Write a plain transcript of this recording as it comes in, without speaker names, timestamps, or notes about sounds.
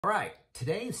All right,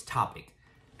 today's topic,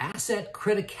 asset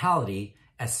criticality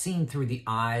as seen through the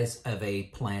eyes of a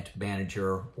plant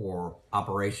manager or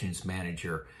operations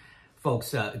manager.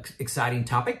 Folks, exciting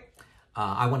topic.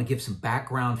 I want to give some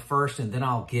background first, and then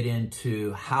I'll get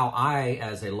into how I,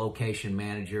 as a location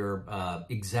manager,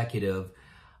 executive,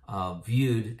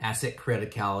 viewed asset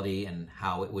criticality and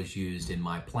how it was used in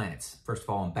my plants. First of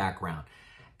all, in background,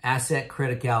 asset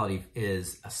criticality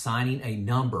is assigning a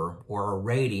number or a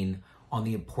rating on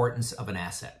the importance of an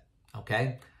asset,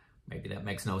 okay? Maybe that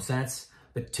makes no sense,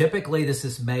 but typically this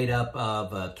is made up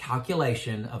of a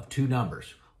calculation of two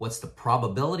numbers. What's the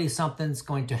probability something's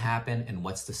going to happen, and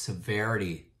what's the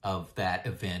severity of that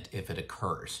event if it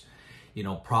occurs? You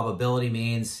know, probability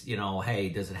means, you know, hey,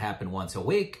 does it happen once a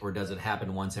week or does it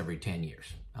happen once every 10 years,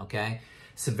 okay?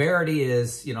 Severity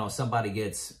is, you know, somebody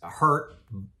gets hurt,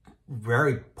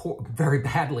 very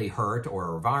badly hurt,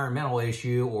 or environmental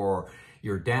issue, or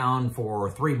you're down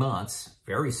for 3 months,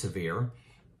 very severe,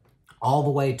 all the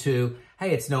way to,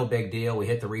 hey, it's no big deal. We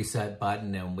hit the reset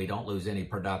button and we don't lose any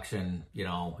production. You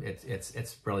know,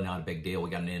 it's really not a big deal.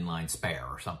 We got an inline spare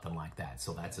or something like that.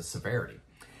 So that's a severity.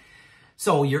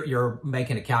 So you're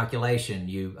making a calculation.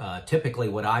 You typically,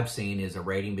 what I've seen is a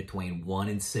rating between 1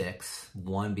 and 6,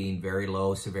 1 being very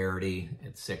low severity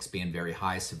and 6 being very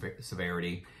high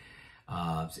severity.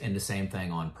 And the same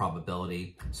thing on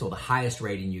probability. So the highest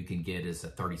rating you can get is a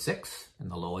 36,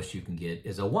 and the lowest you can get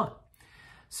is a 1.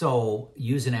 So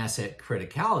using asset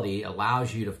criticality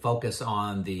allows you to focus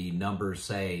on the numbers,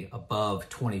 say, above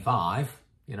 25,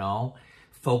 you know,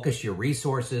 focus your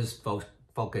resources,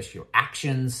 focus your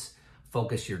actions,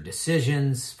 focus your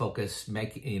decisions,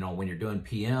 when you're doing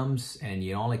PMs and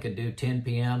you only can do 10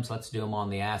 PMs, let's do them on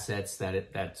the assets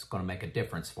that's going to make a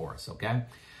difference for us, okay?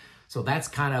 So that's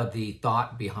kind of the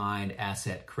thought behind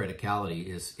asset criticality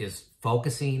is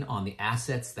focusing on the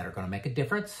assets that are going to make a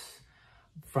difference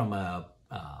from a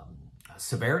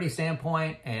severity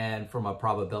standpoint and from a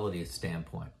probability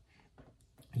standpoint.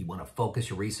 You want to focus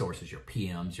your resources, your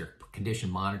PMs, your condition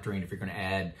monitoring. If you're going to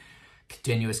add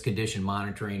continuous condition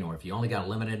monitoring, or if you only got a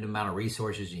limited amount of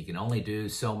resources and you can only do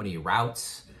so many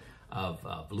routes of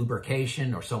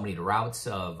lubrication or so many routes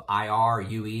of IR,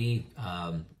 UE,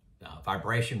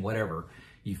 vibration, whatever,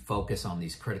 you focus on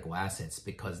these critical assets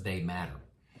because they matter.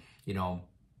 You know,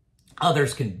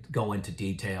 others can go into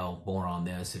detail more on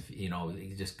this. If, you know,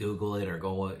 you just Google it or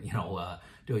go,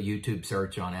 do a YouTube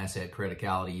search on asset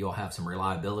criticality. You'll have some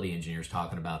reliability engineers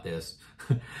talking about this,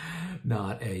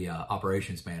 not a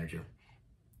operations manager.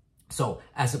 So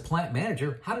as a plant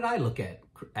manager, how did I look at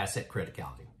asset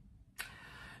criticality?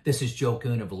 This is Joe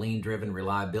Kuhn of Lean-Driven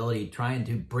Reliability, trying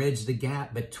to bridge the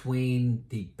gap between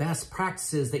the best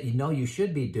practices that you know you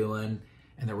should be doing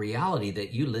and the reality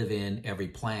that you live in every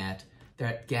plant.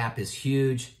 That gap is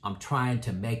huge. I'm trying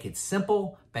to make it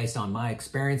simple based on my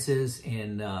experiences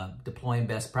in deploying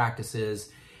best practices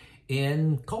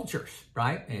in cultures,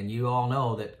 right? And you all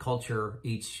know that culture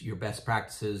eats your best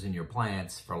practices in your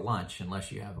plants for lunch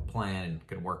unless you have a plan and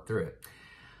can work through it.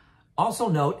 Also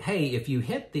note, hey, if you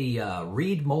hit the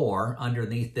read more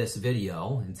underneath this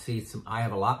video and see I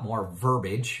have a lot more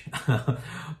verbiage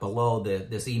below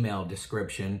this email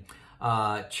description.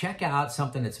 Check out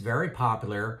something that's very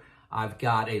popular. I've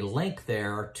got a link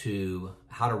there to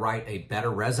how to write a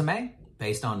better resume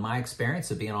based on my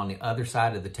experience of being on the other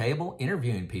side of the table,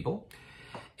 interviewing people,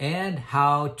 and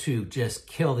how to just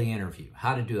kill the interview,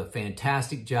 how to do a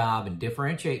fantastic job and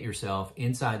differentiate yourself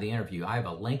inside the interview. I have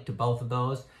a link to both of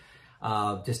those.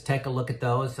 Just take a look at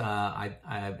those.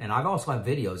 And I've also have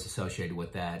videos associated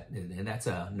with that. And that's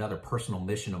another personal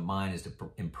mission of mine, is to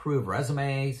improve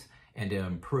resumes and to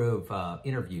improve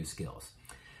interview skills.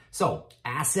 So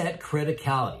asset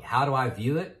criticality, how do I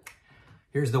view it?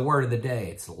 Here's the word of the day.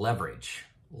 It's leverage.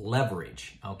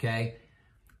 Leverage, okay?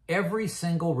 Every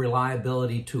single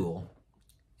reliability tool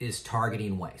is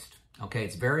targeting waste. Okay,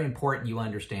 it's very important you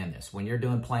understand this. When you're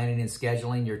doing planning and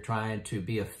scheduling, you're trying to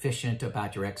be efficient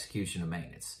about your execution of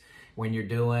maintenance. When you're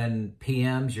doing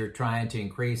PMs, you're trying to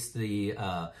increase the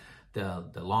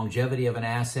longevity of an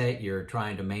asset. You're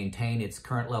trying to maintain its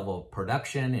current level of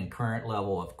production and current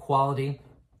level of quality.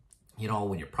 You know,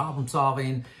 when you're problem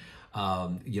solving,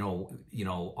 are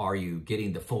you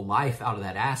getting the full life out of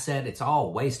that asset? It's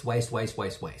all waste, waste, waste,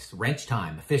 waste, waste. Wrench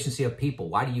time, efficiency of people.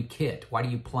 Why do you kit? Why do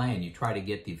you plan? You try to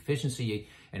get the efficiency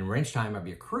and wrench time of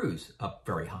your crews up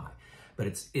very high. But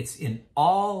it's in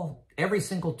every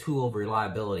single tool of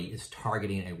reliability is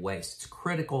targeting a waste. It's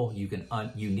critical. You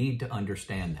need to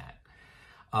understand that.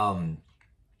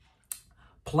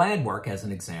 Planned work, as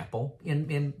an example,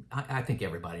 I think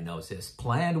everybody knows this,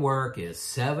 planned work is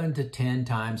 7 to 10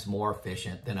 times more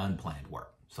efficient than unplanned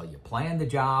work. So you plan the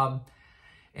job,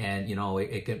 and you know,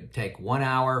 it could take 1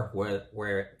 hour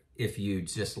where if you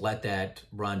just let that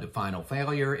run to final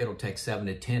failure, it'll take 7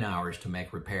 to 10 hours to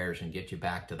make repairs and get you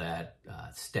back to that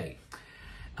state.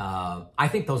 I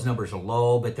think those numbers are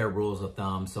low, but they're rules of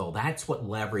thumb. So that's what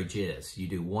leverage is. You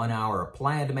do 1 hour of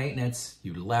planned maintenance,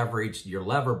 you leverage, your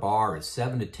lever bar is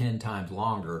 7 to 10 times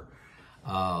longer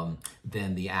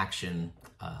than the action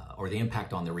or the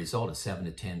impact on the result is 7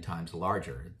 to 10 times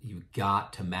larger. You've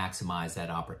got to maximize that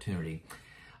opportunity.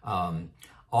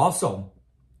 Also,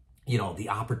 you know, the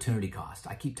opportunity cost.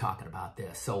 I keep talking about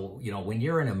this. So, you know, when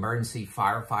you're in emergency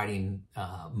firefighting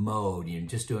mode, you're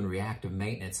just doing reactive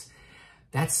maintenance,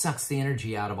 that sucks the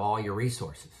energy out of all your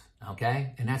resources,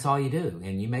 okay? And that's all you do.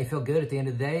 And you may feel good at the end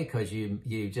of the day because you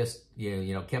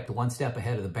kept one step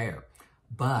ahead of the bear.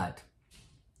 But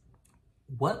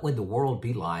what would the world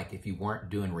be like if you weren't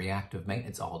doing reactive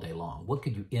maintenance all day long? What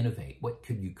could you innovate? What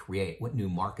could you create? What new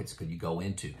markets could you go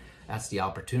into? That's the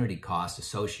opportunity cost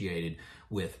associated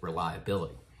with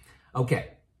reliability.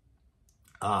 Okay.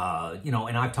 You know,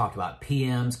 and I've talked about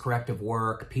PMs, corrective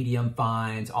work, PDM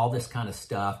fines, all this kind of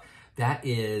stuff. That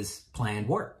is planned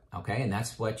work, okay? And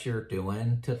that's what you're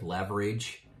doing to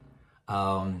leverage, you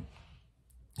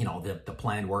know, the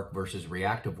planned work versus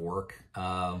reactive work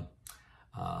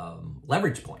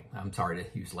leverage point. I'm sorry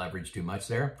to use leverage too much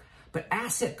there. But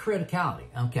asset criticality,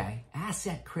 okay?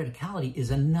 Asset criticality is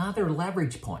another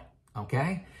leverage point,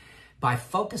 okay? By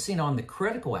focusing on the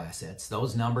critical assets,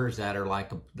 those numbers that are like,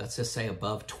 let's just say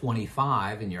above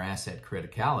 25 in your asset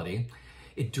criticality,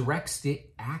 it directs the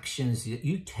actions that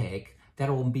you take that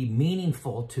will be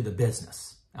meaningful to the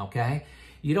business, okay?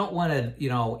 You don't want to, you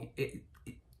know,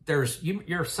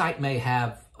 your site may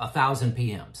have 1,000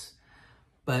 PMs,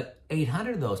 but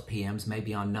 800 of those PMs may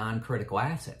be on non-critical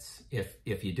assets.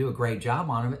 If you do a great job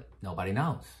on them, nobody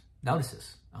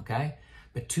notices, okay?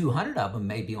 But 200 of them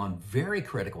may be on very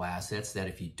critical assets that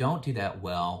if you don't do that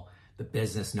well, the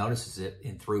business notices it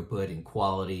in throughput and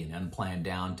quality and unplanned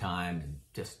downtime and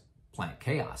just plant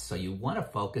chaos. So you want to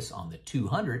focus on the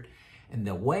 200, and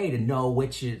the way to know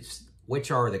which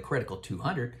are the critical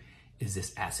 200 is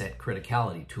this asset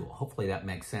criticality tool. Hopefully that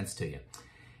makes sense to you.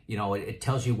 You know, it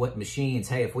tells you what machines,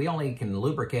 hey, if we only can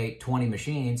lubricate 20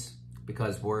 machines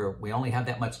because we only have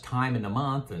that much time in a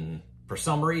month, and for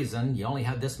some reason you only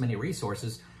have this many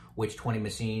resources, which 20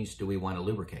 machines do we want to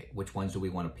lubricate? Which ones do we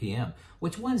want to PM?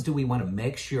 Which ones do we want to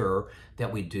make sure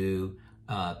that we do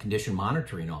condition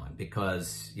monitoring on?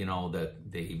 Because, you know,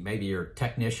 maybe your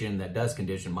technician that does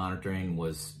condition monitoring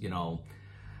was, you know,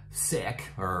 sick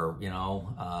or, you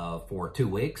know, for 2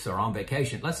 weeks or on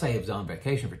vacation. Let's say he was on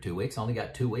vacation for 2 weeks, only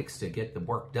got 2 weeks to get the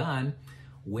work done.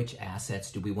 Which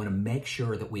assets do we want to make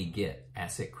sure that we get?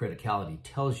 Asset criticality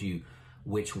tells you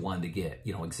which one to get.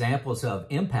 You know, examples of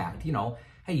impact, you know,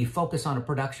 hey, you focus on a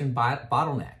production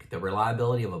bottleneck, the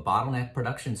reliability of a bottleneck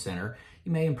production center,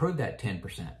 you may improve that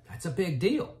 10%. That's a big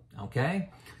deal,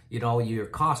 okay? You know, your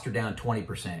costs are down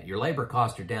 20%, your labor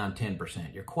costs are down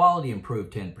 10%, your quality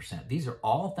improved 10%. These are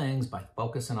all things by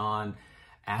focusing on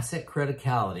asset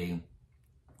criticality,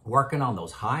 working on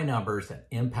those high numbers that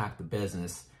impact the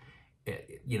business.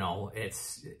 You know,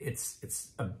 it's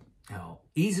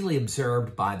easily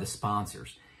observed by the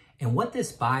sponsors. And what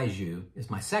this buys you is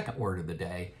my second word of the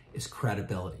day is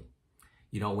credibility.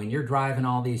 You know, when you're driving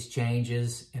all these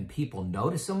changes and people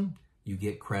notice them, you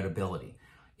get credibility.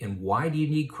 And why do you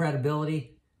need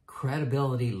credibility?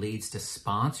 Credibility leads to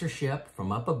sponsorship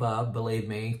from up above. Believe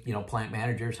me, you know, plant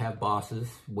managers have bosses.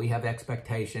 We have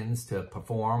expectations to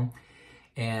perform.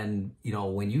 And, you know,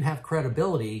 when you have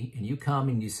credibility and you come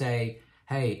and you say,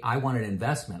 hey, I want an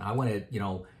investment. I want to, you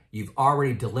know, you've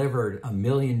already delivered $1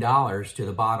 million to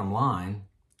the bottom line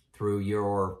through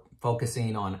your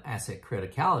focusing on asset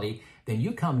criticality, then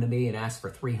you come to me and ask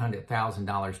for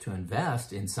 $300,000 to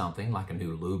invest in something like a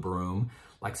new lube room,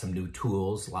 like some new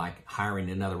tools, like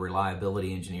hiring another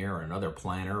reliability engineer or another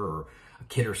planner or a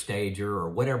kidder stager or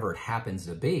whatever it happens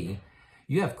to be.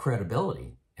 You have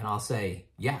credibility. And I'll say,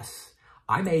 yes.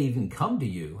 I may even come to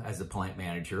you as a plant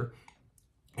manager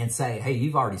and say, hey,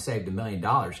 you've already saved $1 million.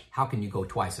 How can you go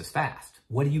twice as fast?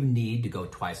 What do you need to go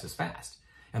twice as fast?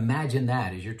 Imagine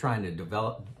that as you're trying to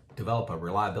develop a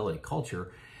reliability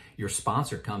culture, your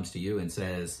sponsor comes to you and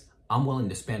says, I'm willing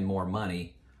to spend more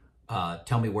money.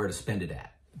 Tell me where to spend it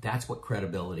at. That's what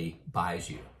credibility buys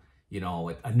you. You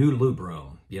know, a new lube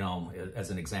room, you know, as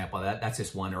an example, that's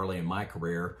just one early in my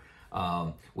career.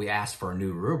 We asked for a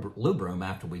new lube room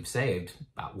after we've saved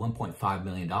about $1.5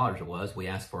 million it was. We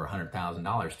asked for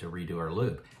 $100,000 to redo our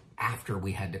lube after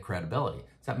we had the credibility.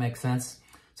 Does that make sense?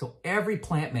 So every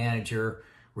plant manager,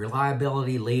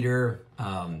 reliability leader,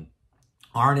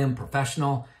 R&M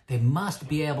professional, they must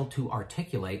be able to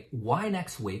articulate why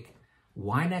next week,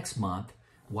 why next month,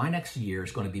 why next year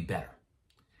is going to be better.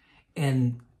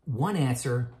 And one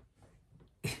answer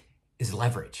is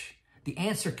leverage. The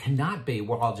answer cannot be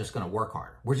we're all just going to work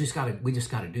harder. We just got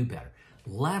to do better.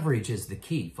 Leverage is the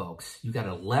key, folks. You got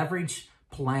to leverage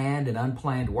planned and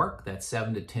unplanned work. That's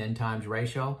 7 to 10 times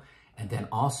ratio, and then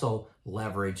also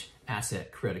leverage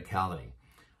asset criticality.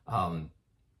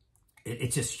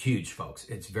 It's just huge, folks.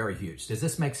 It's very huge. Does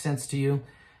this make sense to you?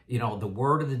 You know, the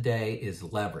word of the day is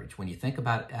leverage. When you think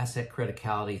about asset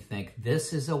criticality, think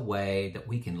this is a way that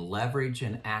we can leverage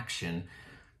an action.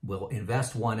 We'll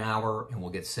invest 1 hour and we'll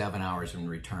get 7 hours in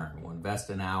return. We'll invest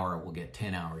an hour and we'll get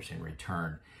 10 hours in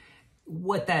return.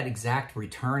 What that exact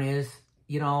return is,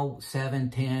 you know, 7,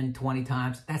 10, 20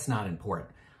 times, that's not important.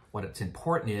 What's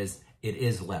important is it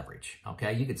is leverage,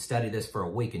 okay? You could study this for a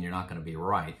week and you're not going to be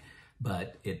right,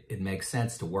 but it makes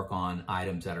sense to work on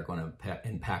items that are going to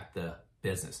impact the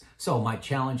business. So my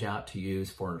challenge out to you is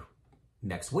for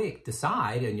next week,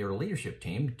 decide in your leadership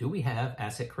team, do we have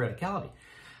asset criticality?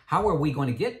 How are we going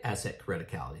to get asset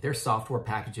criticality? There's software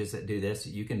packages that do this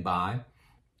that you can buy.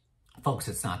 Folks,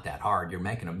 it's not that hard. You're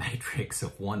making a matrix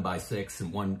of 1 by 6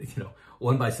 and 1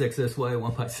 by 6 this way,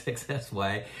 1 by 6 this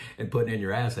way, and putting in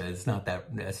your assets.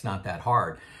 It's not that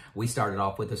hard. We started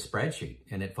off with a spreadsheet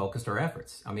and it focused our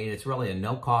efforts. I mean, it's really a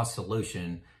no-cost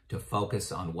solution to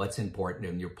focus on what's important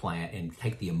in your plan and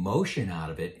take the emotion out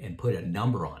of it and put a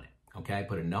number on it. Okay,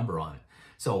 put a number on it.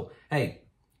 So, hey,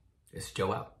 it's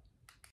Joe out.